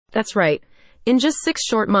That's right. In just 6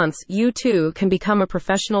 short months, you too can become a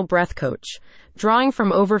professional breath coach. Drawing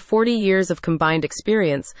from over 40 years of combined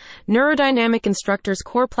experience, Neurodynamic Instructor's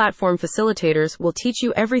core platform Facilitators will teach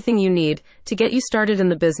you everything you need to get you started in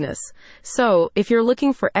the business. So, if you're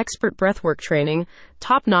looking for expert breathwork training,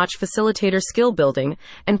 top-notch facilitator skill building,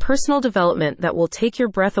 and personal development that will take your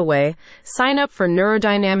breath away, sign up for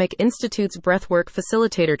Neurodynamic Institute's Breathwork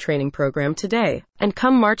Facilitator Training Program today. And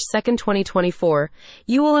come March 2nd, 2024,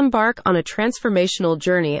 you will embark on a transformational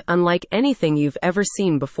journey unlike anything you've ever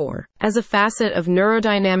seen before. As a facet of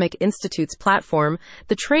Neurodynamic Institute's platform,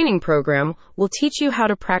 the training program will teach you how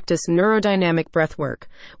to practice neurodynamic breathwork,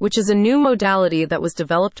 which is a new modality that was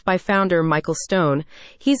developed by founder Michael Stone.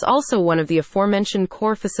 He's also one of the aforementioned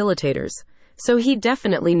core facilitators, so he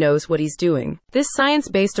definitely knows what he's doing. This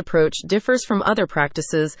science-based approach differs from other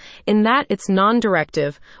practices in that it's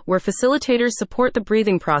non-directive, where facilitators support the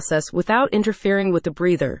breathing process without interfering with the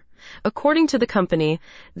breather. According to the company,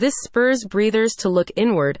 this spurs breathers to look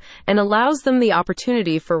inward and allows them the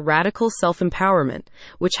opportunity for radical self-empowerment,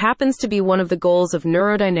 which happens to be one of the goals of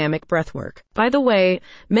neurodynamic breathwork. By the way,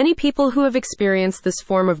 many people who have experienced this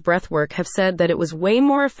form of breathwork have said that it was way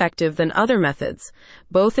more effective than other methods,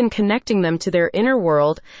 both in connecting them to their inner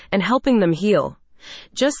world and helping them heal.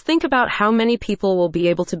 Just think about how many people will be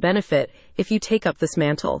able to benefit if you take up this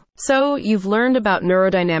mantle. So, you've learned about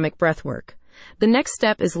neurodynamic breathwork. The next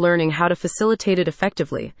step is learning how to facilitate it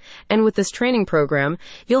effectively. And with this training program,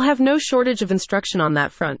 you'll have no shortage of instruction on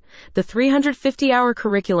that front. The 350-hour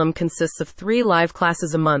curriculum consists of 3 live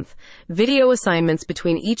classes a month, video assignments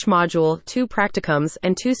between each module, 2 practicums,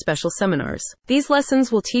 and 2 special seminars. These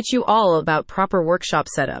lessons will teach you all about proper workshop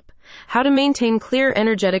setup, how to maintain clear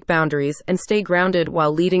energetic boundaries and stay grounded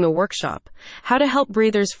while leading a workshop, how to help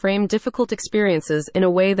breathers frame difficult experiences in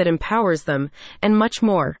a way that empowers them, and much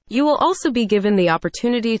more. You will also be given the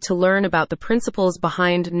opportunity to learn about the principles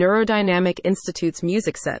behind Neurodynamic Institute's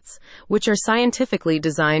music sets, which are scientifically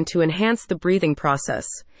designed to enhance the breathing process.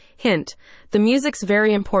 Hint, the music's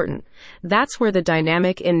very important. That's where the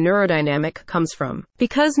dynamic in neurodynamic comes from.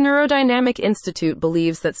 Because Neurodynamic Institute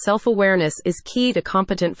believes that self-awareness is key to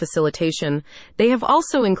competent facilitation, they have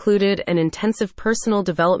also included an intensive personal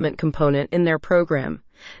development component in their program.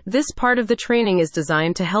 This part of the training is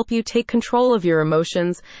designed to help you take control of your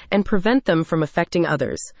emotions and prevent them from affecting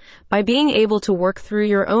others. By being able to work through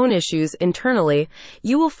your own issues internally,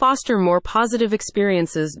 you will foster more positive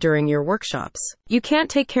experiences during your workshops. You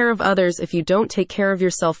can't take care of others if you don't take care of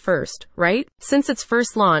yourself first, right? Since its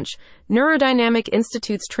first launch, Neurodynamic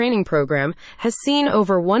Institute's training program has seen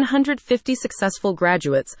over 150 successful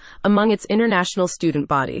graduates among its international student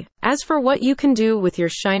body. As for what you can do with your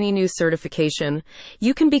shiny new certification,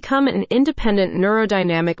 you can become an independent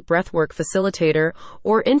neurodynamic breathwork facilitator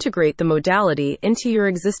or integrate the modality into your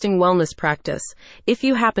existing wellness practice, if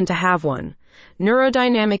you happen to have one.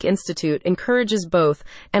 Neurodynamic Institute encourages both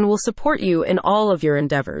and will support you in all of your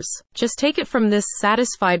endeavors. Just take it from this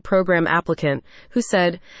satisfied program applicant who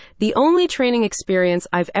said, "The only training experience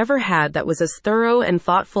I've ever had that was as thorough and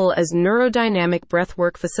thoughtful as neurodynamic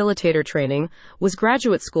breathwork facilitator training was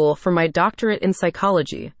graduate school for my doctorate in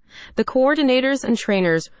psychology. The coordinators and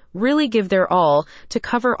trainers really give their all to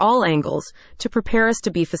cover all angles to prepare us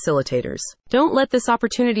to be facilitators. Don't let this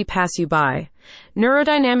opportunity pass you by."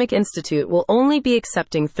 Neurodynamic Institute will only be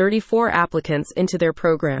accepting 34 applicants into their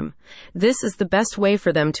program. This is the best way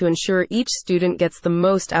for them to ensure each student gets the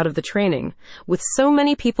most out of the training. With so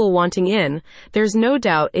many people wanting in, there's no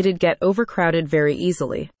doubt it'd get overcrowded very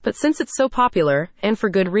easily. But since it's so popular, and for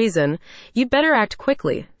good reason, you'd better act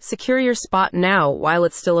quickly. Secure your spot now while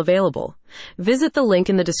it's still available. Visit the link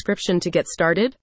in the description to get started.